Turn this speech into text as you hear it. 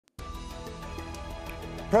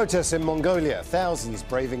Protests in Mongolia, thousands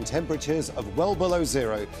braving temperatures of well below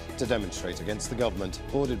zero to demonstrate against the government.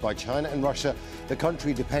 Bordered by China and Russia, the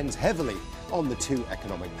country depends heavily on the two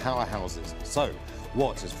economic powerhouses. So,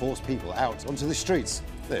 what has forced people out onto the streets?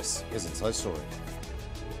 This is Inside Story.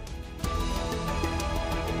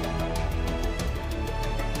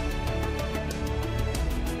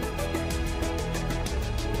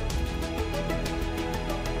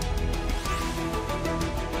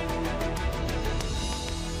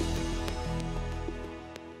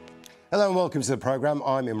 Hello and welcome to the programme.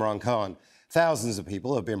 I'm Imran Khan. Thousands of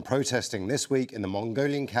people have been protesting this week in the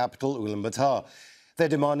Mongolian capital, Ulaanbaatar. They're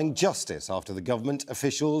demanding justice after the government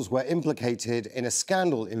officials were implicated in a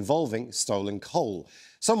scandal involving stolen coal.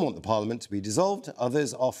 Some want the parliament to be dissolved,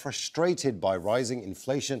 others are frustrated by rising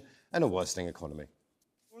inflation and a worsening economy.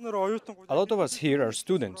 A lot of us here are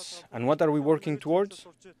students, and what are we working towards?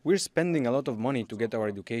 We're spending a lot of money to get our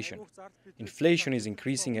education. Inflation is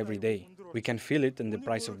increasing every day. We can feel it in the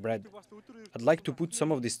price of bread. I'd like to put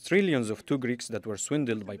some of these trillions of tugriks that were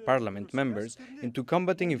swindled by parliament members into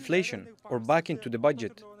combating inflation or back into the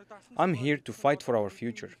budget. I'm here to fight for our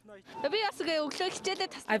future.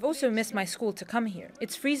 I've also missed my school to come here.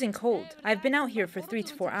 It's freezing cold. I've been out here for 3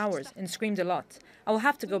 to 4 hours and screamed a lot. I will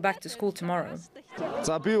have to go back to school tomorrow.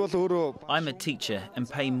 I'm a teacher and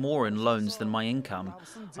pay more in loans than my income.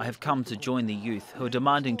 I have come to join the youth who are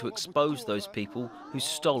demanding to expose those people who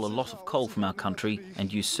stole a lot of coal from our country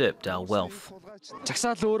and usurped our wealth.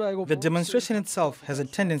 The demonstration itself has a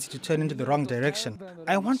tendency to turn into the wrong direction.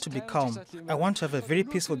 I want to be calm. I want to have a very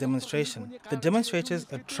peaceful demonstration. The demonstrators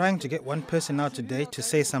are trying to get one person out today to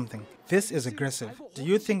say something. This is aggressive. Do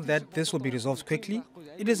you think that this will be resolved quickly?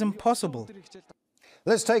 It is impossible.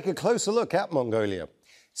 Let's take a closer look at Mongolia.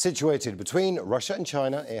 Situated between Russia and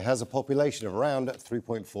China, it has a population of around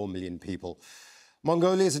 3.4 million people.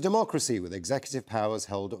 Mongolia is a democracy with executive powers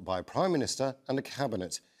held by a prime minister and a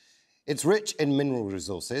cabinet. It's rich in mineral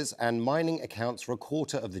resources, and mining accounts for a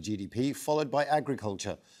quarter of the GDP, followed by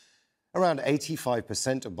agriculture. Around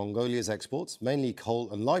 85% of Mongolia's exports, mainly coal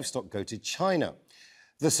and livestock, go to China.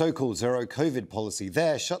 The so-called zero-COVID policy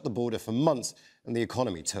there shut the border for months, and the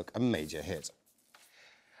economy took a major hit.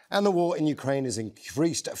 And the war in Ukraine has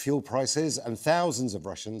increased fuel prices, and thousands of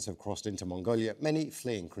Russians have crossed into Mongolia, many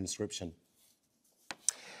fleeing conscription.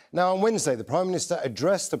 Now, on Wednesday, the Prime Minister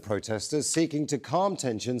addressed the protesters, seeking to calm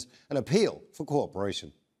tensions and appeal for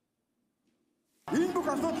cooperation.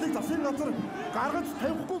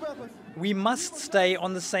 We must stay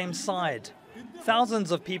on the same side.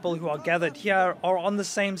 Thousands of people who are gathered here are on the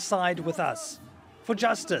same side with us. For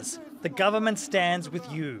justice, the government stands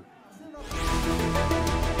with you.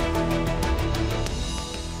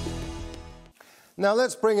 Now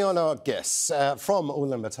let's bring on our guests. From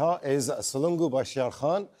Ulaanbaatar is Solongoo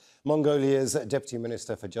Bayarsaikhan, Mongolia's Deputy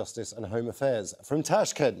Minister for Justice and Home Affairs. From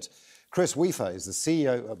Tashkent, Chris Weafer is the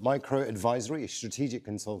CEO of Micro Advisory, a strategic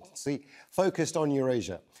consultancy focused on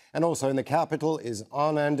Eurasia. And also in the capital is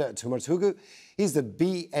Anand Tumurtogoo. He's the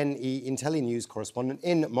BNE Intellinews correspondent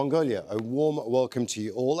in Mongolia. A warm welcome to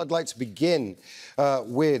you all. I'd like to begin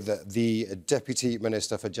with the Deputy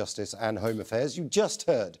Minister for Justice and Home Affairs. You just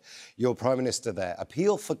heard your Prime Minister there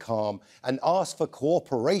appeal for calm and ask for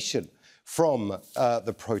cooperation from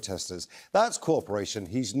the protesters. That's cooperation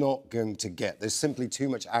he's not going to get. There's simply too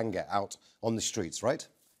much anger out on the streets, right?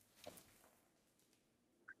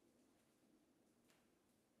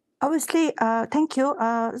 Obviously, thank you.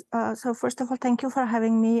 So first of all, thank you for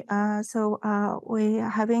having me. We're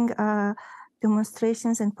having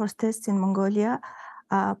demonstrations and protests in Mongolia,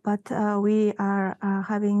 but we are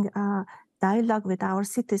having dialogue with our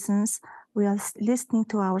citizens. We are listening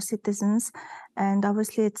to our citizens, and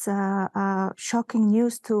obviously it's shocking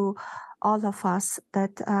news to all of us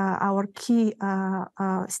that our key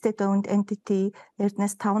state-owned entity,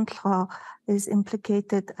 Town is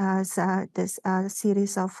implicated as this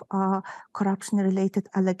series of corruption-related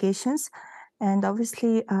allegations. And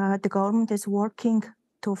obviously, the government is working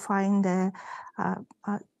to find a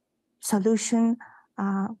solution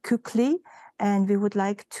quickly. And we would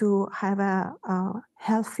like to have a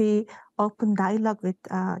healthy, open dialogue with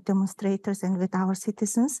demonstrators and with our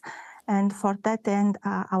citizens. And for that end,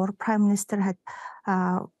 our Prime Minister had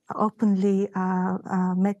openly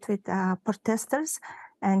met with protesters,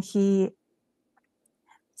 and he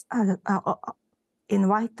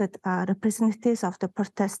invited representatives of the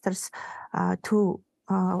protesters to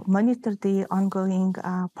monitor the ongoing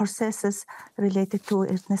processes related to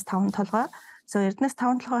Town. So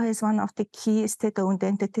Town is one of the key state-owned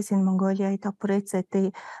entities in Mongolia. It operates at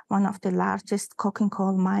one of the largest coking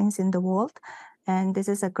coal mines in the world. And this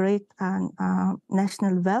is a great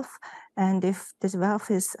national wealth. And if this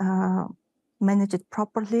wealth is managed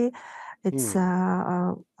properly, it's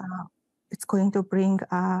going to bring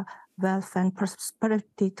wealth and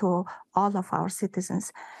prosperity to all of our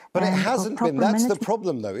citizens. But and it hasn't been. That's the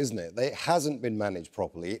problem, though, isn't it? It hasn't been managed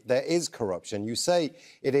properly. There is corruption. You say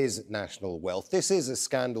it is national wealth. This is a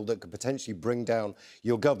scandal that could potentially bring down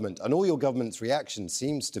your government. And all your government's reaction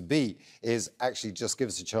seems to be is actually just give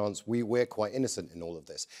us a chance. We're quite innocent in all of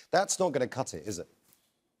this. That's not going to cut it, is it?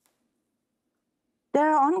 There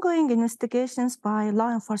are ongoing investigations by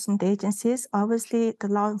law enforcement agencies. Obviously, the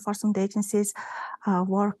law enforcement agencies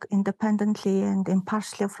work independently and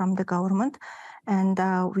impartially from the government. And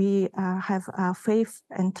we have faith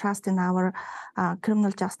and trust in our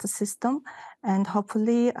criminal justice system. And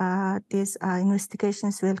hopefully, these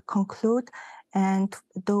investigations will conclude, and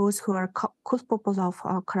those who are culpable of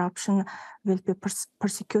corruption will be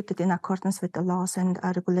persecuted in accordance with the laws and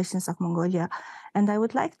regulations of Mongolia. And I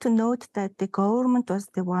would like to note that the government was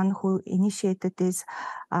the one who initiated these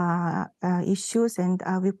issues, and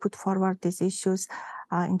we put forward these issues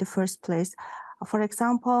in the first place. For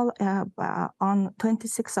example, on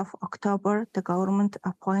 26th of October, the government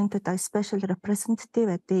appointed a special representative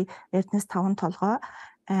at the Эрдэнэс таван толгой.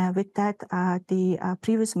 With that, the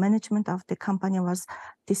previous management of the company was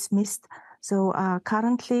dismissed. So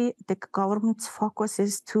currently, the government's focus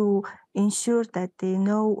is to ensure that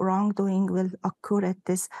no wrongdoing will occur at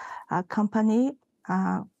this company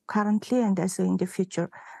currently and also in the future.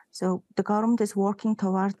 So the government is working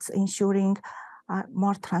towards ensuring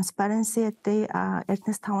more transparency at the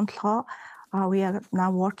Эрдэнэс таван толгой. We are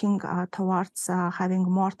now working towards having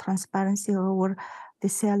more transparency over the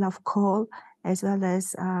sale of coal, as well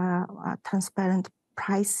as transparent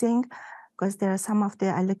pricing, because there are some of the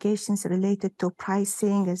allegations related to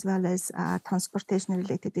pricing as well as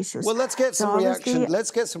transportation-related issues. Well, let's get some reaction.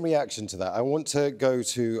 Let's get some reaction to that. I want to go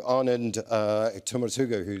to Anand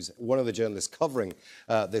Tumurtogoo, who's one of the journalists covering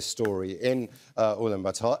this story in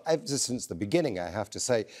Ulaanbaatar. Ever since the beginning, I have to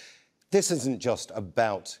say, this isn't just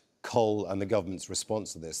about coal and the government's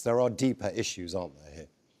response to this. There are deeper issues, aren't there, here?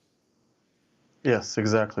 Yes,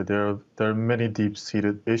 exactly. There are many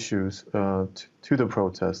deep-seated issues to the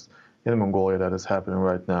protests in Mongolia that is happening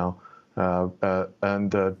right now,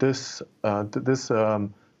 this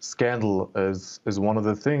scandal is one of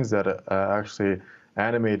the things that actually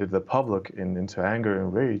animated the public into anger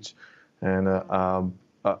and rage, and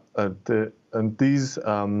these.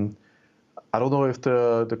 I don't know if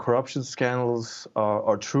the corruption scandals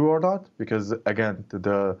are true or not, because again,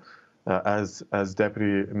 as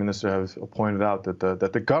Deputy Minister has pointed out, that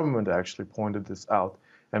the government actually pointed this out,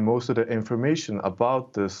 and most of the information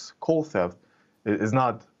about this coal theft is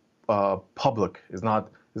not public, is not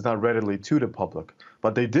readily to the public.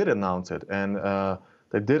 But they did announce it, and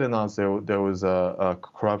they did announce there was a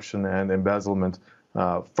corruption and embezzlement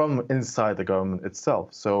from inside the government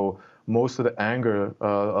itself. So most of the anger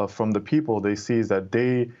from the people they see is that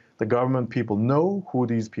the government people know who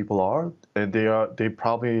these people are, and they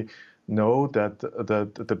probably know that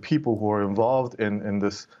the people who are involved in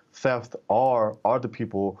this theft are the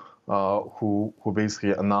people who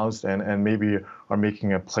basically announced and maybe are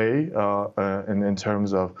making a play in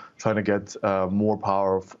terms of trying to get more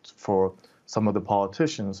power for some of the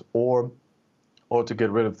politicians or to get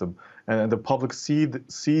rid of them. And the public see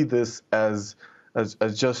this as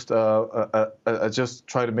just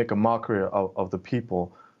try to make a mockery of the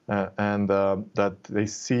people, and that they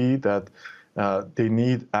see that they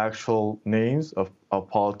need actual names of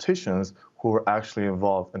politicians who are actually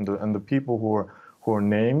involved, and the people who are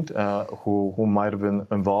named who might have been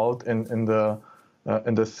involved in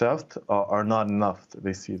the theft are not enough.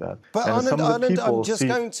 They see that. But Anand,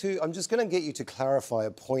 I'm just going to get you to clarify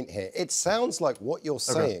a point here. It sounds like what you're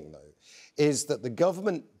saying, though, is that the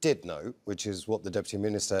government did know, which is what the Deputy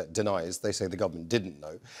Minister denies. They say the government didn't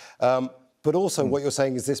know. But also what you're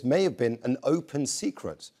saying is this may have been an open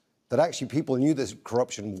secret, that actually people knew this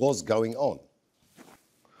corruption was going on.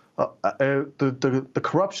 The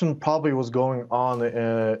corruption probably was going on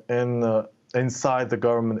inside the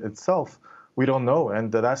government itself. We don't know,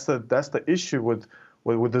 and that's the issue with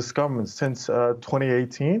this government. Since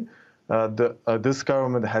 2018, this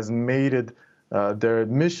government has made it their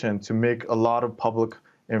mission to make a lot of public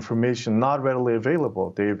information not readily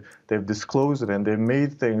available. They've disclosed it, and they've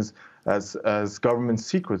made things as government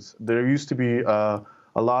secrets. There used to be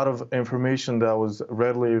a lot of information that was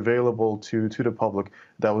readily available to the public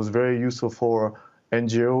that was very useful for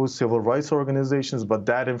NGOs, civil rights organizations, but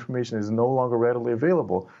that information is no longer readily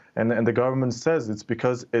available. And the government says it's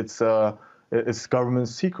because it's government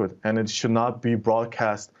secret and it should not be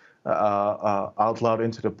broadcast out loud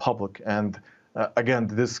into the public. And again,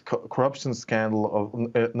 this corruption scandal of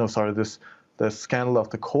the scandal of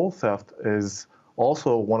the coal theft is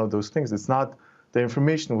also one of those things. It's not, the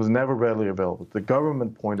information was never readily available. The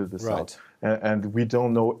government pointed this out, and we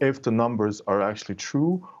don't know if the numbers are actually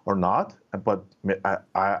true or not. But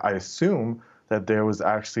I assume that there was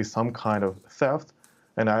actually some kind of theft,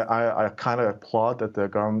 and I kind of applaud that the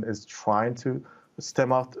government is trying to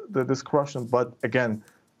stem off this corruption. But again,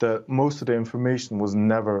 most of the information was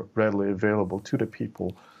never readily available to the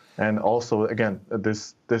people. And also, again,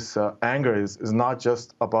 this anger is not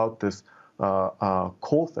just about this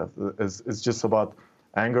coal theft. It's just about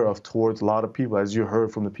anger towards a lot of people. As you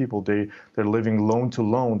heard from the people, they're living loan to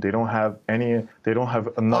loan. They don't have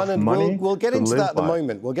enough Anand, money. We'll get into that in a by.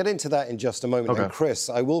 moment. We'll get into that in just a moment. Okay. And Chris,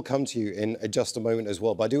 I will come to you in just a moment as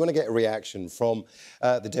well. But I do want to get a reaction from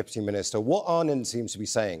the Deputy Minister. What Anand seems to be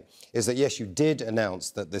saying is that, yes, you did announce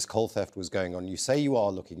that this coal theft was going on. You say you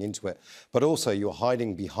are looking into it, but also you're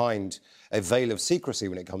hiding behind a veil of secrecy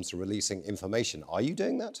when it comes to releasing information. Are you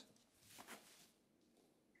doing that?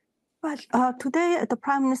 Well, today the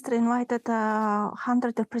Prime Minister invited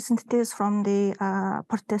 100 representatives from the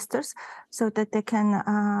protesters so that they can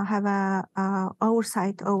have a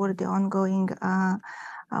oversight over the ongoing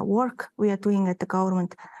work we are doing at the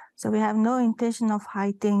government. So we have no intention of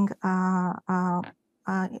hiding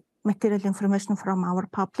material information from our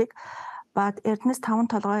public. But Ernest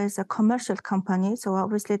Tawon is a commercial company, so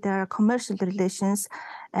obviously there are commercial relations,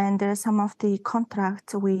 and there are some of the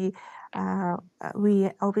contracts we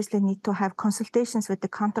obviously need to have consultations with the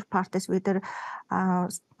counterparties whether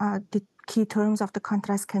the key terms of the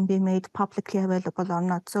contracts can be made publicly available or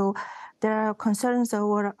not. So there are concerns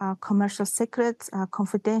over commercial secrets,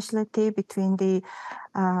 confidentiality between the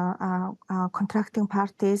contracting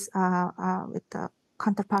parties with the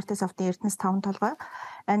counterparties of the Ernest Tawon.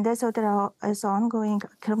 And also there are also ongoing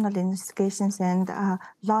criminal investigations, and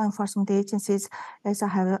law enforcement agencies also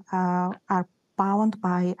are bound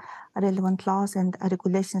by relevant laws and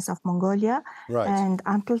regulations of Mongolia. Right. And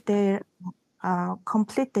until they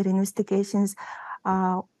complete their investigations,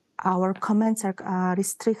 our comments are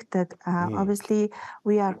restricted. Obviously,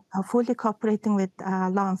 we are fully cooperating with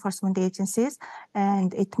law enforcement agencies,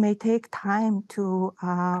 and it may take time to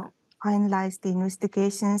finalize the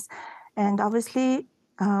investigations. And obviously,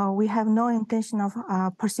 we have no intention of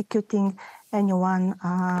persecuting anyone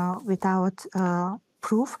without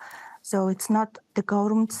proof. So it's not the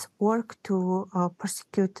government's work to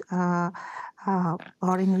persecute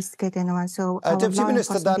or investigate anyone. So, Deputy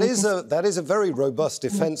Minister, that is a very robust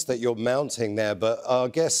defence that you're mounting there. But our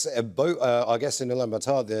guest in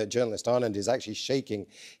Ulaanbaatar, the journalist Anand, is actually shaking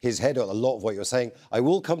his head at a lot of what you're saying. I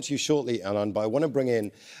will come to you shortly, Anand, but I want to bring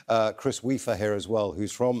in Chris Weafer here as well,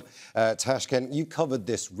 who's from Tashkent. You covered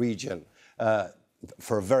this region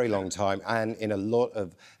for a very long time and in a lot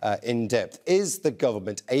of in-depth. Is the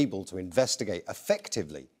government able to investigate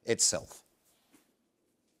effectively itself?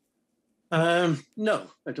 No,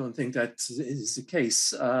 I don't think that is the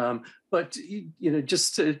case. But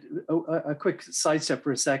just a quick sidestep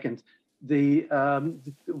for a second.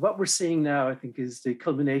 What we're seeing now, I think, is the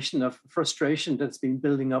culmination of frustration that's been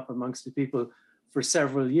building up amongst the people for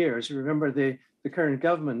several years. Remember, the current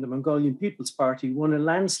government, the Mongolian People's Party, won a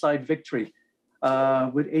landslide victory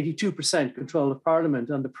with 82% control of parliament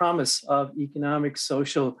on the promise of economic,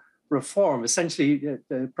 social reform, essentially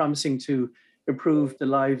promising to improve the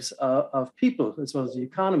lives of people as well as the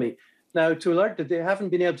economy. Now, to a large extent, they haven't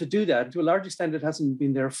been able to do that. To a large extent, it hasn't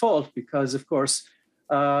been their fault because, of course,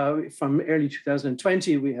 from early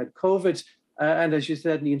 2020, we had COVID. And as you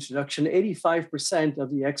said in the introduction, 85% of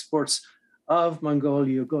the exports of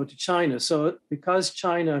Mongolia go to China. So because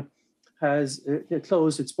China has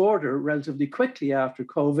closed its border relatively quickly after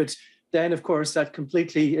COVID, then, of course, that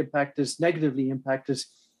negatively impacted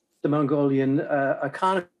the Mongolian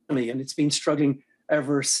economy. And it's been struggling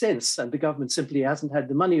ever since. And the government simply hasn't had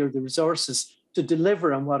the money or the resources to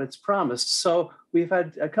deliver on what it's promised. So we've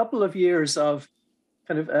had a couple of years of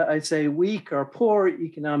kind of, I'd say, weak or poor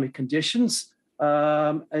economic conditions.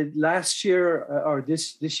 Last year, or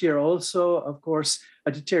this year also, of course,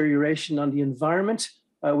 a deterioration on the environment,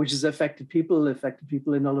 which has affected people in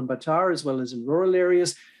Ulaanbaatar as well as in rural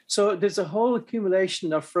areas. So there's a whole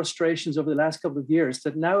accumulation of frustrations over the last couple of years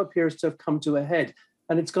that now appears to have come to a head.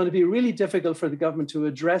 And it's going to be really difficult for the government to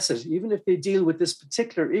address it, even if they deal with this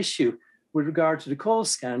particular issue with regard to the coal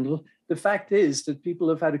scandal. The fact is that people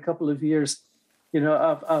have had a couple of years,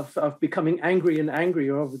 of becoming angry and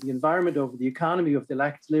angrier over the environment, over the economy, over the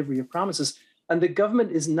lack of delivery of promises. And the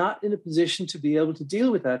government is not in a position to be able to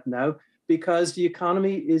deal with that now because the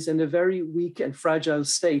economy is in a very weak and fragile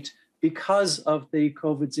state because of the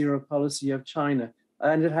COVID zero policy of China.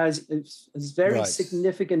 And it has very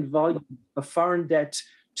significant volume of foreign debt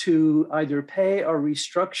to either pay or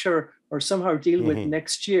restructure or somehow deal with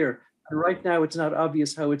next year. And right now, it's not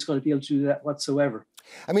obvious how it's going to be able to do that whatsoever.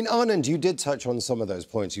 I mean, Anand, you did touch on some of those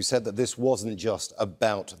points. You said that this wasn't just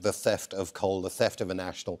about the theft of coal, the theft of a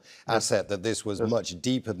national asset, that this was much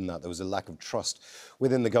deeper than that. There was a lack of trust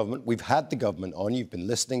within the government. We've had the government on. You've been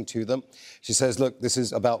listening to them. She says, look, this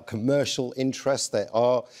is about commercial interests. There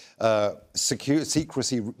are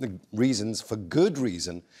secrecy reasons for good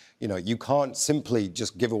reason. You know, you can't simply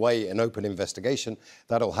just give away an open investigation.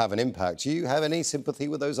 That'll have an impact. Do you have any sympathy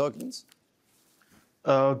with those arguments?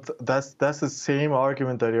 That's the same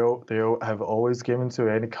argument that they have always given to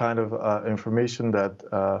any kind of information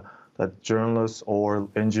that journalists or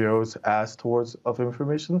NGOs ask towards of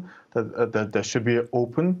information, that should be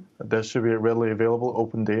open, that should be readily available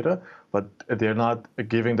open data, but they're not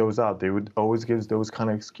giving those out. They would always give those kind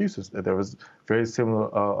of excuses. There was very similar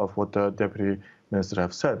of what the deputy minister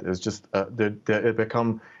have said. It's just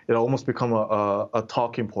it almost become a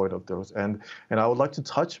talking point of those. And I would like to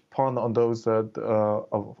touch upon on those of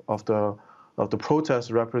the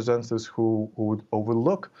protest representatives who would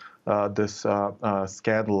overlook this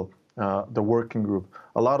scandal. The working group.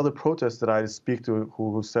 A lot of the protests that I speak to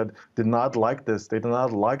who said did not like this. They did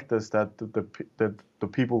not like this, that the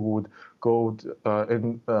people who would go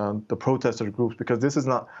in the protester groups, because this is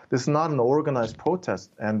not an organized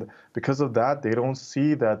protest, and because of that they don't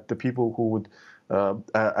see that the people who would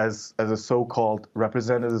as a so-called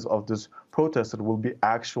representatives of this protest will be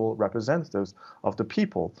actual representatives of the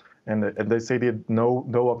people, and they say that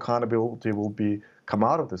no accountability will come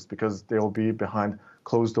out of this because they will be behind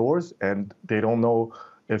closed doors, and they don't know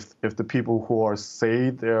if the people who say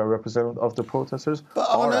they're representative of the protesters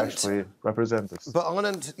are actually representatives. But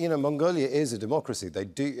Anand, you know, Mongolia is a democracy.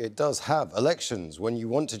 It does have elections. When you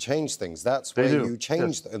want to change things, that's where you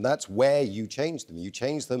change them, and that's where you change them. You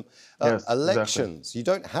change them elections. Exactly. You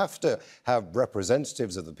don't have to have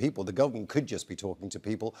representatives of the people. The government could just be talking to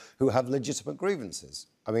people who have legitimate grievances.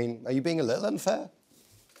 I mean, are you being a little unfair?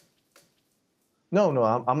 No,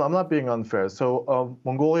 I'm not being unfair. So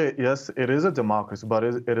Mongolia, yes, it is a democracy, but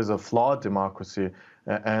it is a flawed democracy.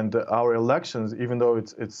 And our elections, even though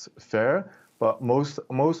it's fair, but most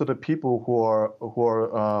of the people who are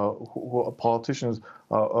politicians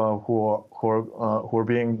who are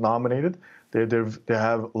being nominated, they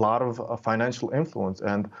have a lot of financial influence,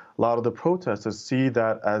 and a lot of the protesters see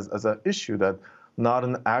that as an issue, that not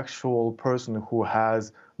an actual person who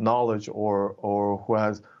has knowledge or who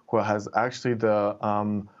has actually the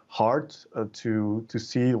heart to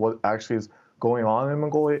see what actually is going on in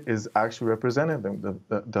Mongolia is actually representing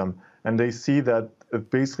them. And they see that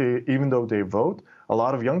basically, even though they vote, a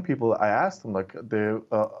lot of young people, I asked them, like,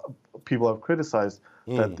 people have criticized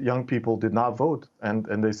that young people did not vote.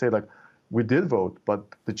 And they say, like, we did vote, but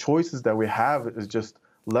the choices that we have is just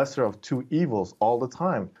lesser of two evils all the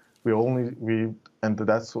time. And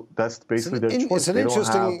that's basically their choice.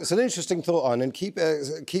 It's an interesting thought, Anand, and keep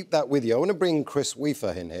that with you. I want to bring Chris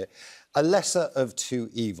Weafer in here. A lesser of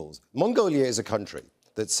two evils. Mongolia is a country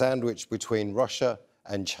that's sandwiched between Russia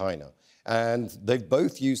and China, and they've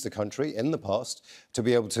both used the country in the past to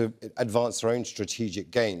be able to advance their own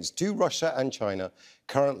strategic gains. Do Russia and China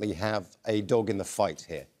currently have a dog in the fight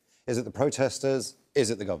here? Is it the protesters?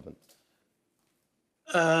 Is it the government?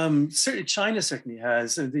 Certainly, China certainly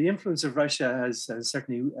has. The influence of Russia has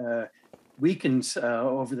certainly weakened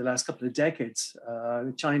over the last couple of decades.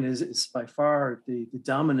 China is by far the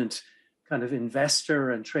dominant kind of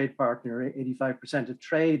investor and trade partner, 85% of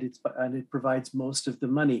trade, and it provides most of the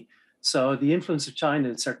money. So the influence of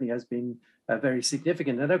China certainly has been very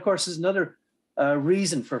significant. And of course, there's another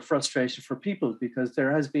reason for frustration for people, because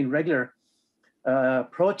there has been regular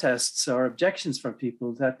protests or objections from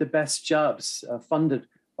people that the best jobs funded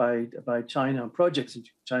by China on projects in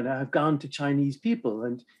China have gone to Chinese people.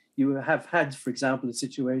 And you have had, for example, a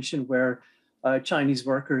situation where Chinese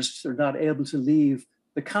workers are not able to leave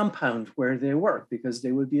the compound where they work because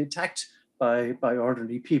they would be attacked by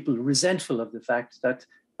ordinary people resentful of the fact that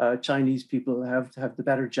Chinese people have the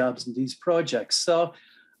better jobs in these projects. So,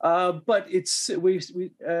 but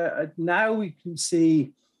now we can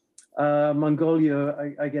see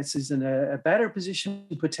Mongolia, I guess, is in a better position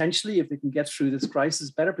potentially if they can get through this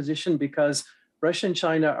crisis. Better position because Russia and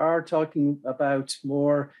China are talking about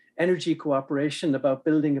more energy cooperation, about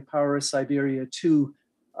building a Power of Siberia 2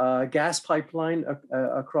 gas pipeline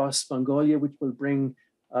across Mongolia, which will bring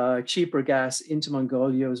cheaper gas into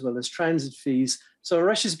Mongolia as well as transit fees. So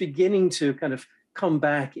Russia's beginning to kind of come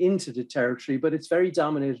back into the territory, but it's very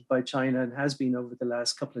dominated by China and has been over the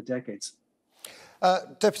last couple of decades.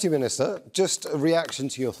 Deputy Minister, just a reaction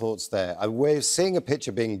to your thoughts there. We're seeing a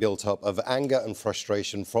picture being built up of anger and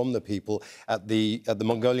frustration from the people at the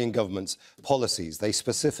Mongolian government's policies. They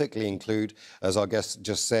specifically include, as our guest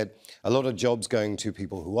just said, a lot of jobs going to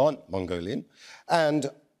people who aren't Mongolian.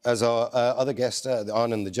 And as our other guest,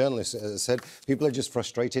 Anand, the journalist, said, people are just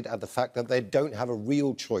frustrated at the fact that they don't have a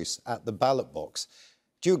real choice at the ballot box.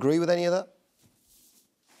 Do you agree with any of that?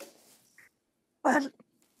 Well,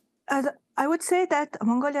 I would say that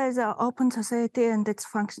Mongolia is an open society and it's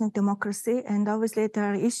functioning democracy. And obviously there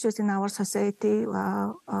are issues in our society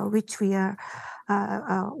which we are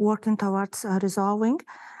working towards resolving.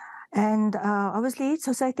 And obviously each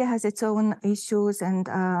society has its own issues and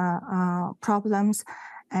problems.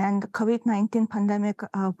 And COVID-19 pandemic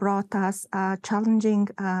brought us challenging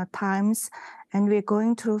times. And we're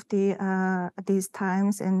going through these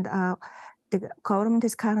times. And the government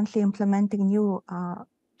is currently implementing new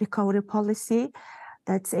recovery policy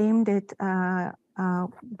that's aimed at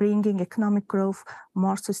bringing economic growth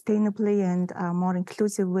more sustainably and more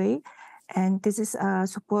inclusive way. And this is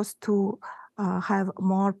supposed to have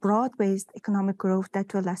more broad-based economic growth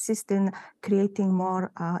that will assist in creating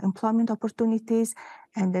more employment opportunities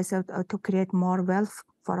and to create more wealth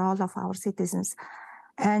for all of our citizens.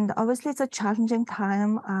 And obviously it's a challenging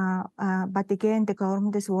time, but again, the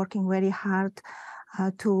government is working very hard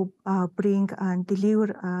to bring and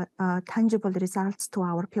deliver tangible results to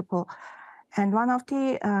our people. And one of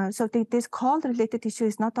this coal-related issue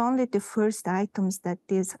is not only the first items that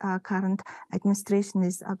this current administration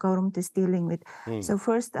government is dealing with. So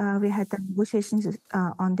first, we had the negotiations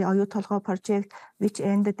on the Tumurtogoo project, which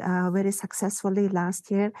ended very successfully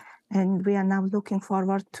last year. And we are now looking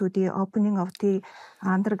forward to the opening of the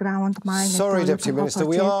underground mine. Sorry, Deputy Minister,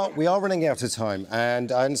 we are running out of time, and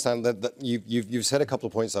I understand that you've said a couple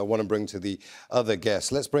of points I want to bring to the other guests.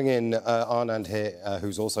 Let's bring in Anand here,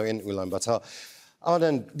 who's also in Ulaanbaatar.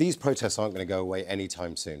 Anand, these protests aren't going to go away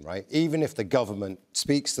anytime soon, right? Even if the government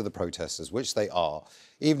speaks to the protesters, which they are,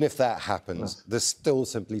 even if that happens, there's still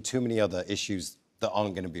simply too many other issues that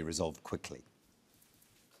aren't going to be resolved quickly.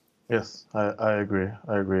 Yes, I agree.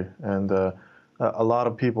 And a lot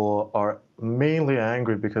of people are mainly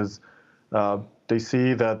angry because they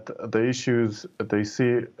see that the issues they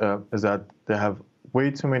see is that they have way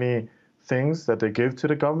too many things that they give to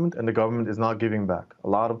the government and the government is not giving back. A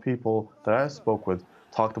lot of people that I spoke with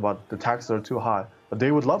talked about the taxes are too high, but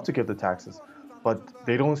they would love to give the taxes, but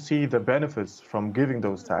they don't see the benefits from giving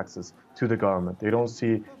those taxes to the government. They don't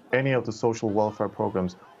see any of the social welfare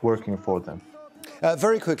programs working for them.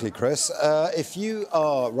 Very quickly, Chris, if you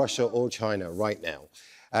are Russia or China right now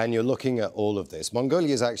and you're looking at all of this,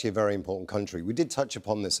 Mongolia is actually a very important country. We did touch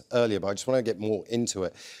upon this earlier, but I just want to get more into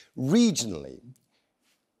it. Regionally,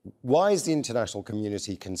 why is the international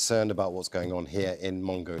community concerned about what's going on here in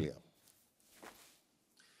Mongolia?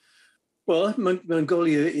 Well,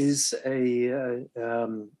 Mongolia is it's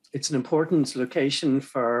an important location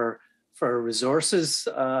for resources,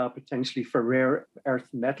 potentially for rare earth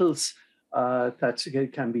metals. That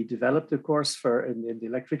can be developed, of course, in the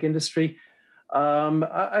electric industry.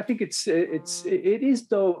 I think it is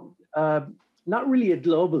though not really a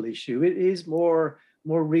global issue. It is more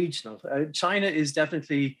regional. China is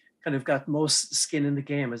definitely kind of got most skin in the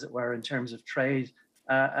game, as it were, in terms of trade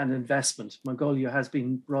and investment. Mongolia has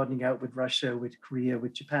been broadening out with Russia, with Korea,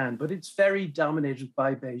 with Japan, but it's very dominated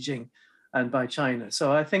by Beijing and by China.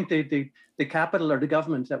 So I think the capital or the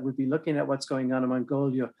government that would be looking at what's going on in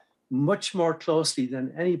Mongolia much more closely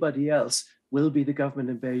than anybody else will be the government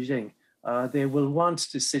in Beijing. They will want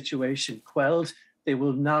the situation quelled. They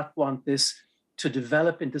will not want this to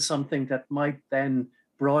develop into something that might then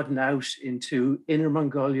broaden out into Inner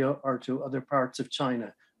Mongolia or to other parts of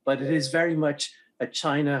China. But it is very much a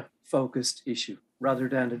China-focused issue rather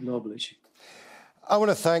than a global issue. I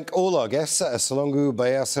want to thank all our guests, Solongoo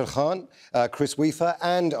Bayarsaikhan, Chris Weafer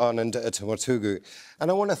and Anand Tumurtogoo.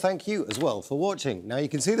 And I want to thank you as well for watching. Now, you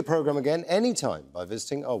can see the programme again anytime by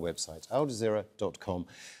visiting our website, aljazeera.com.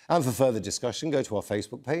 And for further discussion, go to our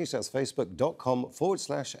Facebook page. That's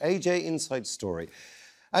facebook.com/AJ Inside Story.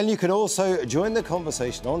 And you can also join the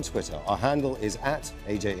conversation on Twitter. Our handle is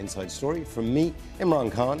 @AJ Inside Story. From me,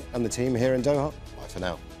 Imran Khan, and the team here in Doha. Bye for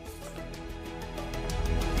now.